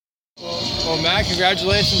Well, Matt,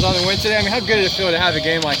 congratulations on the win today. I mean, how good did it feel to have a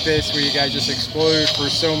game like this where you guys just exploded for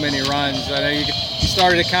so many runs? I know you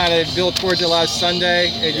started to kind of build towards it last Sunday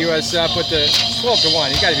at USF with the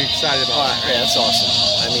 12-1. You got to be excited about that. Yeah, that's awesome.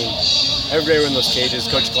 I mean, every day we're in those cages.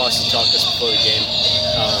 Coach Clausen talked to us before the game.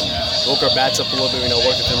 Woke our bats up a little bit.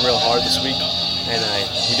 Worked with them real hard this week. And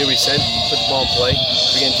we did what he said, put the ball in play.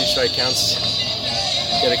 If we get 2 strike counts,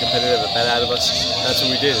 get a competitive at bat out of us. That's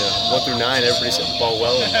what we did. 1 through 9, everybody set the ball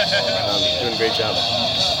well and doing a great job.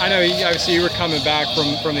 I know, obviously, you were coming back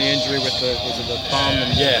from the injury with the thumb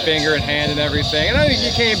and finger and hand and everything. And I think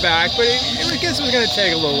you came back, but I guess it was going to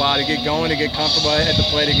take a little while to get going, to get comfortable at the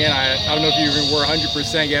plate again. I don't know if you even were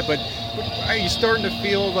 100% yet, but are you starting to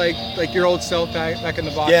feel like your old self back in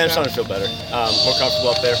the box? Yeah, I'm starting to feel better. More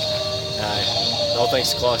comfortable up there. All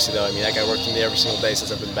thanks to Clausen, though. I mean, that guy worked with me every single day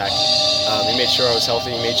since I've been back. He made sure I was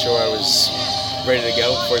healthy. He made sure I was ready to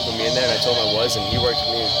go before he put me in there, and I told him I was, and he worked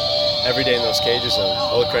with me every day in those cages, so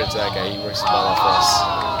all the credit to that guy. He works his butt off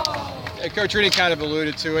for us. Coach Rooney kind of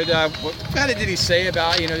alluded to it. What kind of did he say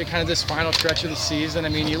about, kind of this final stretch of the season? I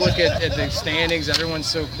mean, you look at the standings, everyone's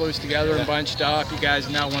so close together and bunched up. You guys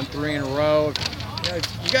now won 3 in a row.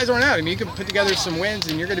 You guys aren't out. I mean, you can put together some wins,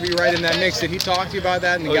 and you're going to be right in that mix. Did he talk to you about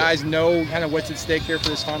that, and the guys know kind of what's at stake here for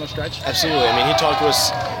this final stretch? Absolutely. I mean, he talked to us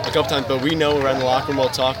a couple times, but we know around the locker room we'll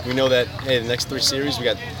talk. We know that, hey, the next 3 series, we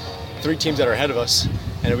got 3 teams that are ahead of us,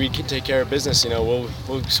 and if we can take care of business,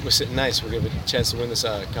 we're sitting nice. We'll give a chance to win this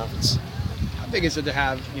conference. How big is it to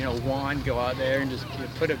have, Juan go out there and just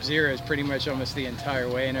put up zeros pretty much almost the entire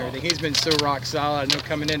way and everything? He's been so rock solid. I know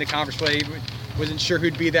coming into conference play, he wasn't sure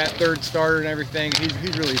who'd be that 3rd starter and everything.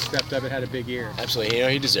 He's really stepped up and had a big year. Absolutely.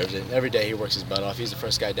 He deserves it. Every day he works his butt off. He's the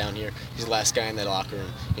first guy down here. He's the last guy in that locker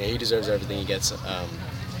room. He deserves everything he gets.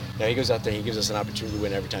 He goes out there. He gives us an opportunity to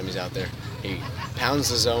win every time he's out there. He pounds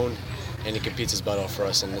the zone, and he competes his butt off for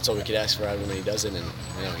us, and that's all we could ask for out of him when he does it. And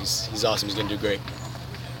he's awesome. He's going to do great.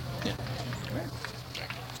 Yeah.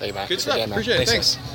 Thank you, man. Good stuff. Appreciate it. Thanks.